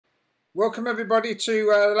Welcome everybody to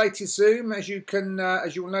the latest Zoom. As you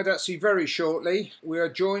will no doubt see very shortly, we are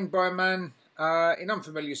joined by a man in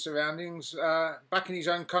unfamiliar surroundings, back in his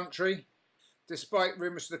own country. Despite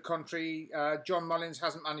rumours to the contrary, John Mullins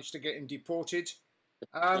hasn't managed to get him deported.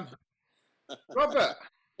 Um, Robert,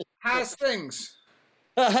 how's things?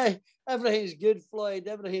 Everything's good, Floyd.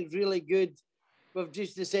 Everything's really good. We've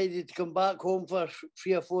just decided to come back home for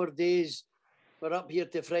 3 or 4 days. We're up here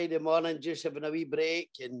to Friday morning, just having a wee break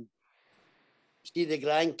and see the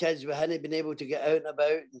grandkids. We hadn't been able to get out and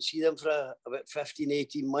about and see them for about 15,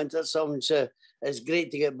 18 months or something. So it's great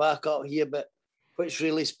to get back up here. But what's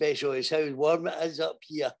really special is how warm it is up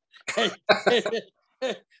here.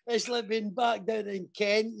 It's like being back down in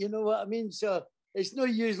Kent, you know what I mean? So it's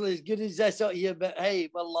not usually as good as this out here, but hey,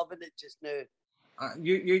 we're loving it just now.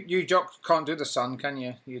 You jocks can't do the sun, can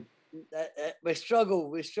you? We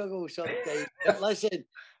struggle sometimes. But listen,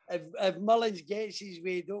 if Mullins gets his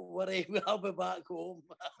way, don't worry, I'll be back home.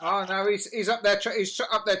 Oh no, he's up there. He's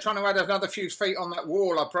up there trying to add another few feet on that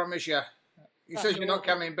wall. I promise you. He says you're not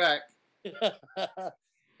coming back.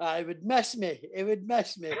 It would miss me. It would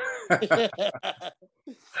miss me.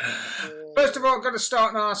 First of all, I've got to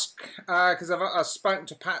start and ask because I've spoken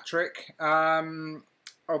to Patrick.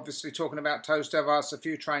 Obviously, talking about Toaster, I've asked a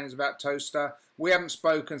few trainers about Toaster. We haven't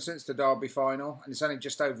spoken since the Derby final, and it's only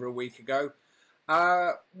just over a week ago.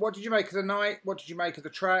 What did you make of the night? What did you make of the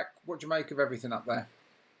track? What did you make of everything up there?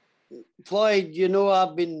 Floyd, you know,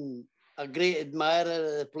 I've been a great admirer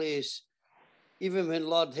of the place. Even when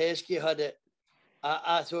Lord Heskey had it,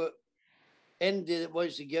 I thought anybody that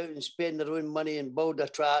wants to go out and spend their own money and build a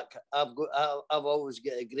track, I've always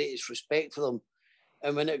got the greatest respect for them.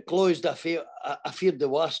 And when it closed, I feared the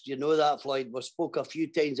worst. You know that, Floyd. We spoke a few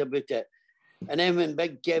times about it. And then when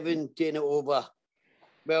Big Kevin taken it over,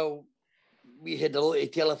 well, we had a lot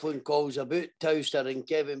of telephone calls about Towster and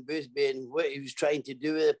Kevin Boothby and what he was trying to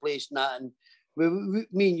do with the place and that. And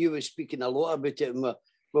me and you were speaking a lot about it, and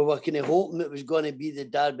we were kind of hoping it was going to be the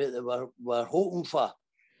derby that we're hoping for.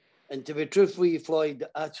 And to be truthful, Floyd,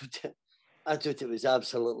 I thought it was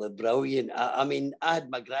absolutely brilliant. I mean, I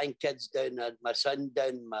had my grandkids down, I had my son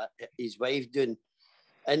down, his wife down,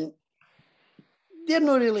 and they're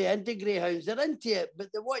not really into greyhounds. They're into it, but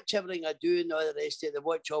they watch everything I do and all the rest of it. They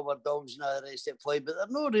watch all our dogs and all the rest of it, Floyd, but they're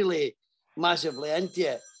not really massively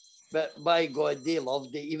into it. But by God, they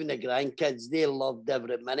loved it. Even the grandkids, they loved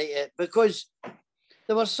every minute of it because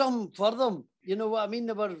there was something for them. You know what I mean?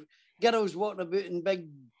 There were girls walking about in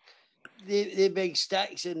big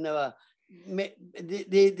sticks, and there were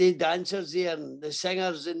the dancers there and the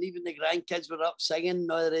singers, and even the grandkids were up singing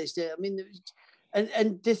and all the rest of it. I mean, it was,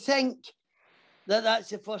 and to think that's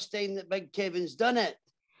the first time that Big Kevin's done it.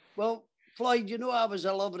 Well, Floyd, you know, I was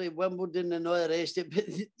a lover of Wimbledon and all the rest of it, but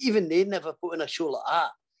even they never put on a show like that.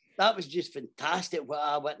 That was just fantastic what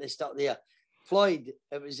I witnessed up there. Floyd,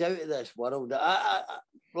 it was out of this world.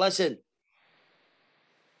 Listen,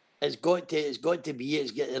 it's got to be.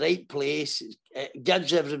 It's got the right place. It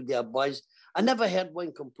gives everybody a buzz. I never heard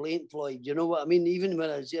one complaint, Floyd. You know what I mean? Even when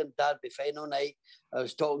I was there on Derby final night, I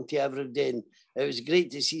was talking to everybody, and it was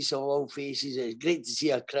great to see some old faces. It was great to see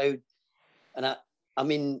a crowd. And I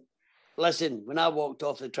mean, listen, when I walked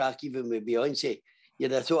off the track, even with Beyonce,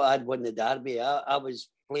 you'd have thought I'd won the Derby. I was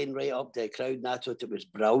playing right up to the crowd, and I thought it was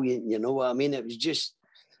brilliant. You know what I mean? It was just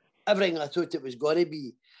everything I thought it was going to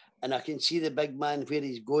be. And I can see the big man where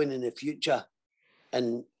he's going in the future.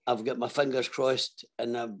 And I've got my fingers crossed.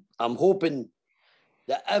 And I'm hoping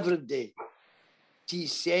that everybody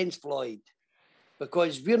sees sense, Floyd.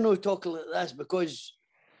 Because we're not talking like this because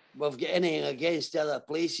we've got anything against other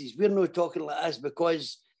places. We're not talking like this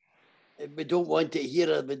because we don't want it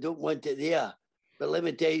here or we don't want it there. But let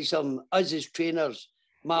me tell you something. Us as trainers,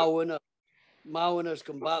 my owners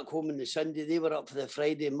come back home on the Sunday. They were up for the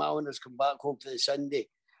Friday. My owners come back home for the Sunday.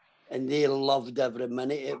 And they loved every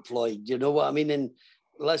minute of it, Floyd. You know what I mean? And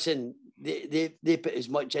listen, they put as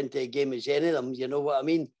much into the game as any of them. You know what I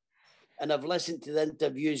mean? And I've listened to the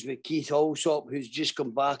interviews with Keith Allsop, who's just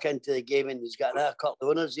come back into the game, and he's got a couple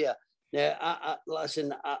of owners there. Now,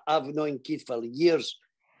 I've known Keith for years.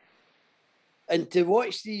 And to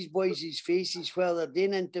watch these boys' faces while they're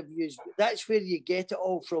doing interviews, that's where you get it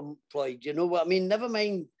all from, Floyd. You know what I mean? Never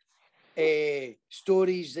mind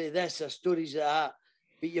stories of this or stories of that.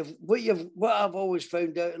 But what I've always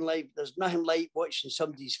found out in life, there's nothing like watching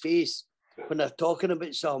somebody's face when they're talking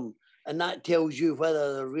about something, and that tells you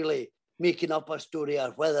whether they're really making up a story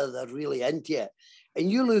or whether they're really into it.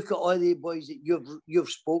 And you look at all the boys that you've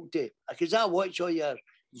spoke to, because I watch all your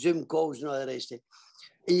Zoom calls and all the rest of it,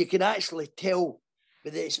 and you can actually tell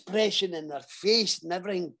with the expression in their face and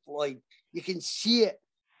everything, Floyd, you can see it.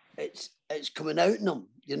 it's coming out in them.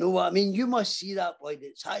 You know what I mean? You must see that, Floyd.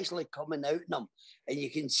 It's actually coming out in them, and you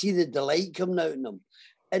can see the delight coming out in them.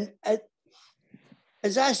 And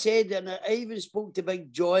as I said, and I even spoke to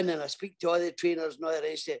Big John, and I speak to all the trainers and all the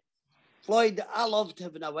rest of it. Floyd, I loved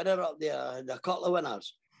having a winner up there, and a couple of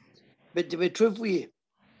winners. But to be truthful with you,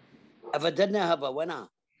 if I didn't have a winner,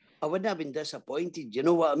 I wouldn't have been disappointed. You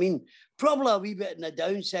know what I mean? Probably a wee bit on the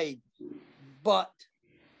downside, but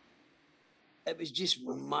it was just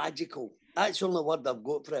magical. That's the only word I've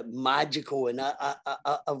got for it, magical. And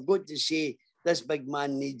I've got to say, this big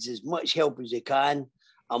man needs as much help as he can.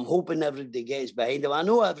 I'm hoping everybody gets behind him. I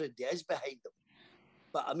know everybody is behind him,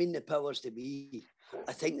 but I mean the powers to be.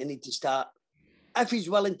 I think they need to start. If he's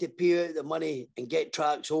willing to pay out the money and get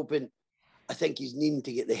tracks open, I think he's needing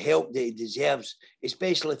to get the help that he deserves,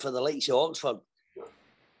 especially for the likes of Oxford.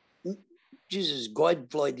 Jesus God,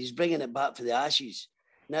 Floyd, he's bringing it back for the Ashes.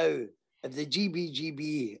 Now, if the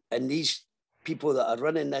GBGB and these people that are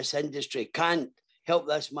running this industry can't help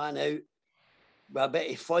this man out with a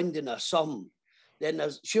bit of funding or something, then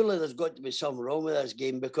surely there's got to be something wrong with this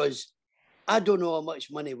game, because I don't know how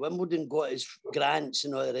much money Wimbledon got as grants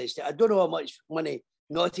and all the rest of it. I don't know how much money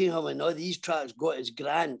Nottingham and all these tracks got as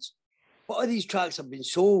grants. But all these tracks have been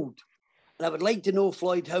sold. And I would like to know,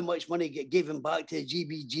 Floyd, how much money get given back to the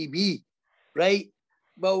GBGB, right?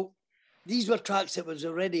 Well, these were tracks that was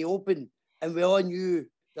already open, and we all knew,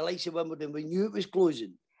 the likes of Wimbledon, we knew it was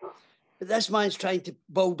closing. But this man's trying to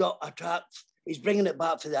build up a track. He's bringing it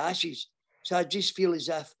back for the Ashes. So I just feel as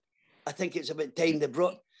if, I think it's about time they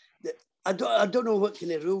brought... I don't know what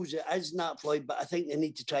kind of rules it is in that, Floyd, but I think they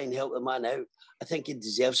need to try and help the man out. I think he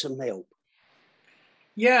deserves some help.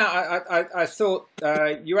 Yeah, I thought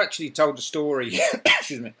you actually told a story,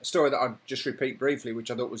 excuse me, a story that I'll just repeat briefly,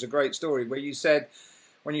 which I thought was a great story, where you said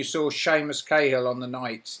when you saw Seamus Cahill on the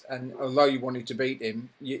night, and although you wanted to beat him,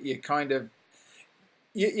 you kind of,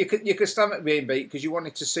 you could stomach being beat because you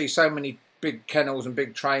wanted to see so many big kennels and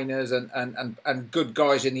big trainers and good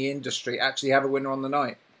guys in the industry actually have a winner on the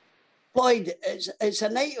night. Floyd, it's a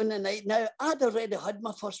night on the night. Now, I'd already had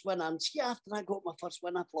my first winner, and see, after I got my first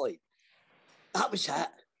winner, Floyd, that was it.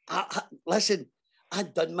 Listen,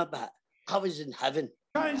 I'd done my bit. I was in heaven.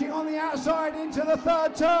 Changing on the outside into the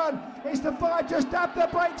third turn. It's the five, just dab the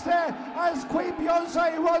brakes there as Queen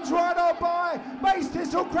Beyonce runs right on by. Mace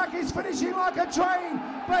Thistlecrack is finishing like a train,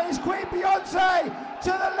 but it's Queen Beyonce to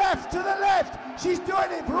the left, to the left. She's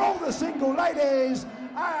doing it for all the single ladies.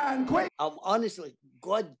 And Queen... honestly,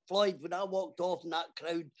 God, Floyd, when I walked off in that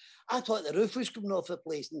crowd, I thought the roof was coming off the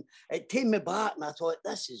place, and it came me back, and I thought,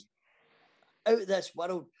 this is out of this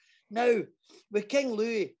world. Now, with King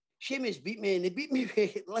Louis, Seamus beat me, and he beat me,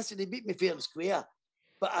 listen, he beat me fair and square.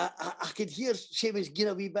 But I could hear Seamus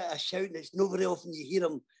getting a wee bit of shouting. It's not very often you hear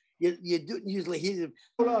him. You don't usually hear him.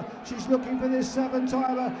 She's looking for this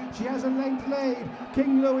seven-timer. She has a length lead.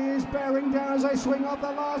 King Louis is bearing down as they swing off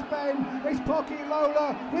the last bend. It's Pocket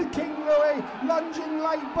Lola with King Louis lunging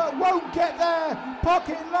late but won't get there.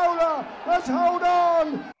 Pocket Lola, let's hold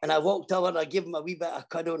on. And I walked over and I gave him a wee bit of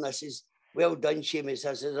cuddle, and I says, well done, Seamus.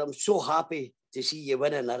 I says, I'm so happy to see you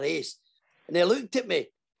winning a race. And he looked at me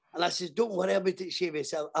and I says, don't worry about it,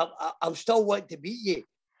 Seamus. I'm still wanting to beat you.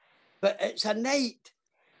 But it's a night.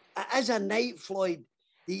 It is a night, Floyd,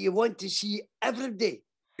 that you want to see everybody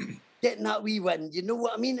getting that wee win. You know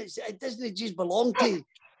what I mean? It doesn't just belong to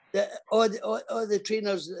all the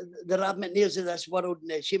trainers, the Rab McNairs of this world, and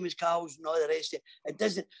the Seamus Cahills and all the rest of it. It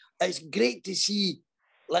doesn't. It's great to see.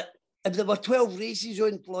 Like, if there were 12 races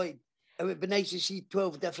on, Floyd, it would be nice to see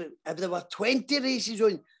 12 different. If there were 20 races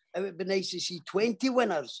on, it would be nice to see 20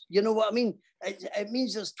 winners. You know what I mean? It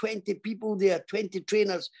means there's 20 people there, 20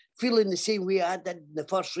 trainers feeling the same way I did in the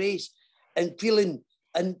first race, and feeling,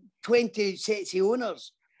 and 20 sets of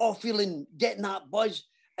owners all feeling, getting that buzz.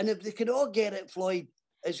 And if they can all get it, Floyd,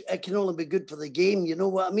 it can only be good for the game. You know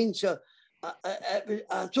what I mean? So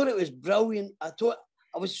I thought it was brilliant. I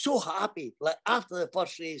was so happy. Like, after the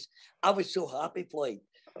first race, I was so happy, Floyd.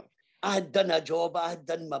 I had done a job. I had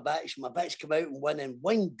done my bits. My bits come out and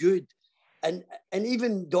won good. And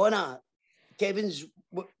even Donna, Kevin's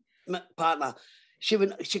partner,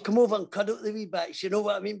 she come over and cuddled the wee bits. You know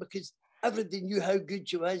what I mean? Because everybody knew how good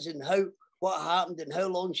she was and what happened and how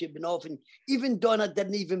long she'd been off. And even Donna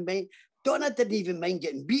didn't even mind. Donna didn't even mind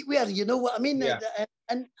getting beat with her. You know what I mean? Yeah.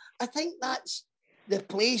 And I think that's the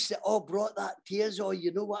place that all brought that tears. Or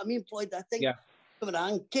you know what I mean, Floyd? I think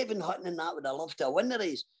Kevin Hutton and that would have loved to win the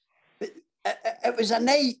race. But it was a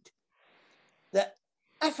night that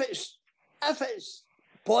if it's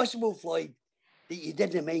possible, Floyd, that you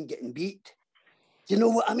didn't mind getting beat. Do you know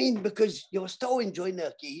what I mean? Because you were still enjoying the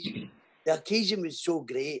occasion. The occasion was so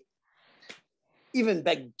great. even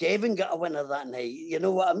Big Kevin got a winner that night. You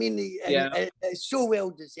know what I mean? It's so well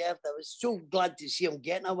deserved. I was so glad to see him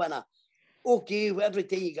getting a winner. Okay, every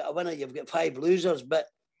time you get a winner, you've got 5 losers. But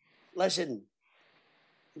listen,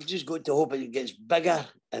 we've just got to hope it gets bigger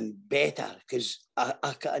and better, because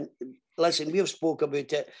I can't. Listen, we've spoke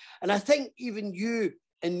about it. And I think even you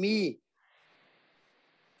and me,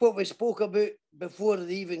 what we spoke about before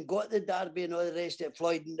they even got the derby and all the rest of it,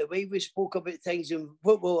 Floyd, and the way we spoke about things and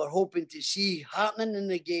what we were hoping to see happening in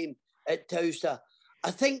the game at Towcester,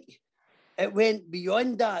 I think it went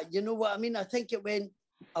beyond that. You know what I mean? I think it went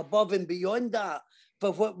above and beyond that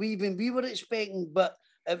for what we were expecting. But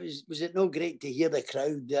it was it no great to hear the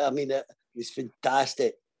crowd? I mean, it was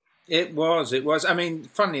fantastic. It was. I mean,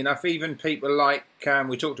 funnily enough, even people like,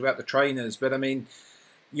 we talked about the trainers, but I mean,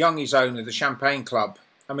 Youngie's owner, the Champagne Club,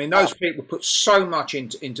 I mean, those people put so much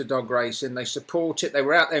into dog racing. They support it. They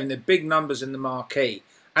were out there in the big numbers in the marquee.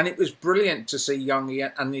 And it was brilliant to see Youngie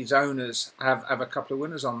and his owners have a couple of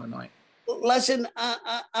winners on the night. Listen,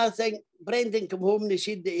 I think Brendan come home and he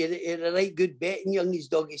said that he had a right good bet in Youngie's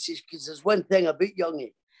dog. He says, because there's one thing about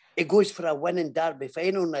Youngie. He goes for a winning derby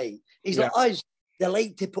final night. He's like us. They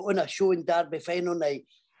like to put on a show in derby final night.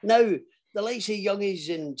 Now, the likes of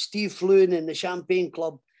Youngies and Steve Fluen and the Champagne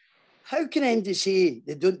Club, how can Andy say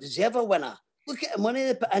they don't deserve a winner? Look at the money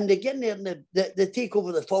they put, and they get in there and they take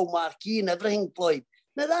over the full marquee and everything, Floyd.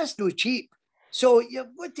 Now, that's no cheap. So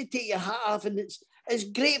you've got to take your hat off, and it's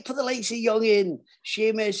great for the likes of Youngie and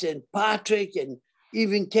Seamus and Patrick and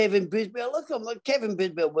even Kevin Brisbane. Look at him, Kevin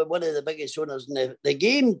Brisbane was one of the biggest owners in the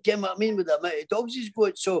game, you know what I mean, with the amount of dogs he's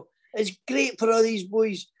got. So it's great for all these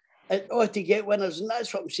boys to get winners, and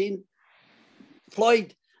that's what I'm saying.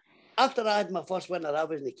 Floyd, after I had my first winner, I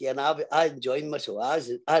wasn't care, and I enjoyed myself.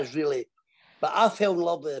 I was really, but I fell in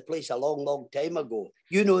love with the place a long, long time ago.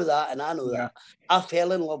 You know that, and I know that. I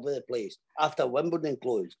fell in love with the place after Wimbledon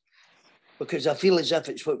closed, because I feel as if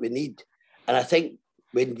it's what we need. And I think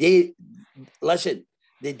when they listen,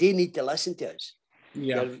 they do need to listen to us.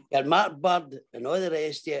 Yeah. Your Mark Bird and all the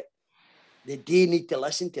rest of it, they do need to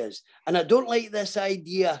listen to us. And I don't like this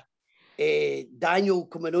idea, Daniel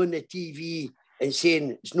coming on the TV and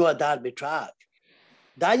saying it's not a derby track.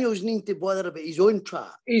 Daniel's need to bother about his own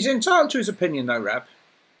track. He's entitled to his opinion, though, Rab.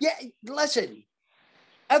 Yeah, listen,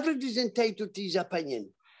 everybody's entitled to his opinion.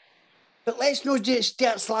 But let's not just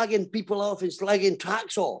start slagging people off and slagging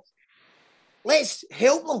tracks off. Let's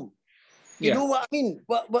help them. You know what I mean?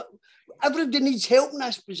 But everybody needs help in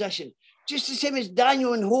this position. Just the same as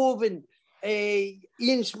Daniel and Hove and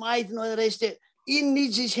Ian Smythe and all the rest of it. Ian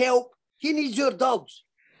needs his help. He needs your dogs.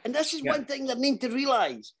 And this is one thing they need to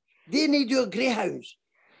realise. They need your greyhounds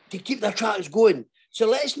to keep their tracks going. So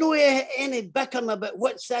let's not any bickering about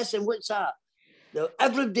what's this and what's that.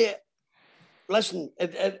 Everybody, listen,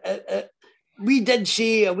 we did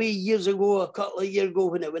say a couple of years ago,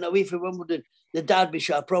 when it went away from Wimbledon, the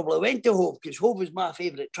Derbyshire probably went to Hove, because Hove was my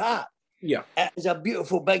favourite track. Yeah. It's a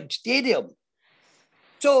beautiful big stadium.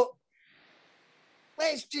 So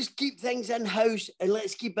let's just keep things in-house and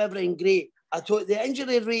let's keep everything great. I thought the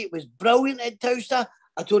injury rate was brilliant at Towcester.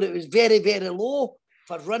 I thought it was very, very low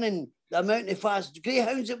for running the amount of fast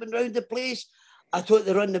greyhounds that went round the place. I thought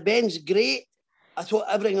the run the bends great. I thought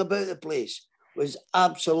everything about the place was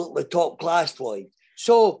absolutely top class, Floyd.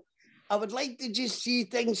 So I would like to just see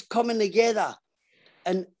things coming together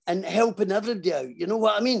and helping everybody out. You know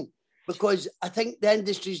what I mean? Because I think the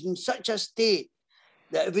industry's in such a state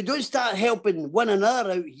that if we don't start helping one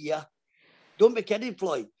another out here, don't be kidding,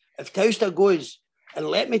 Floyd. If Towcester goes, and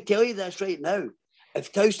let me tell you this right now,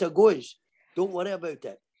 if Towcester goes, don't worry about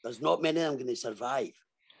it. There's not many of them going to survive.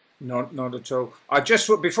 Not at all. I just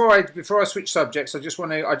before I switch subjects, I just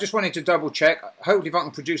wanted to double check. Hopefully, if I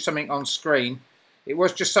can produce something on screen. It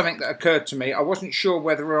was just something that occurred to me. I wasn't sure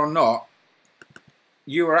whether or not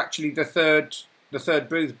you were actually the third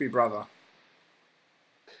Boothby brother.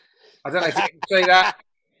 I don't know if you can see that.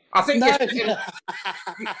 I think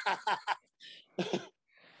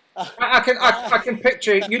I can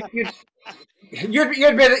picture it. You'd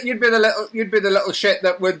be the little shit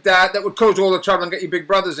that would cause all the trouble and get your big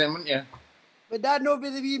brothers in, wouldn't you? But that not be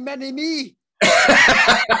the wee mini me.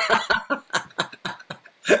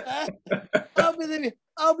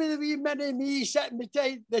 I'll be the wee mini me sitting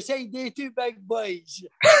beside the two big boys.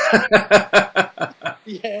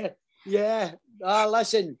 Yeah.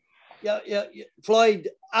 Listen, Floyd,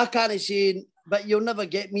 I can't say, but you'll never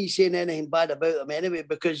get me saying anything bad about him anyway,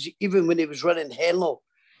 because even when he was running Henlow,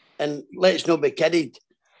 and let's not be kidded,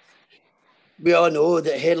 we all know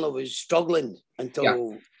that Henlow was struggling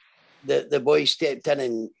until the boys stepped in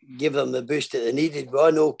and gave them the boost that they needed. We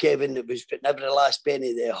all know Kevin that was putting every last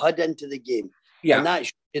penny they had into the game. Yeah. And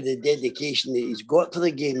that's the dedication that he's got to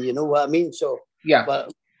the game, you know what I mean? So, yeah.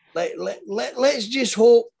 But let's just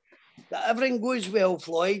hope that everything goes well,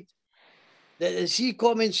 Floyd, that they see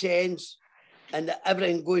common sense and that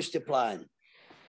everything goes to plan.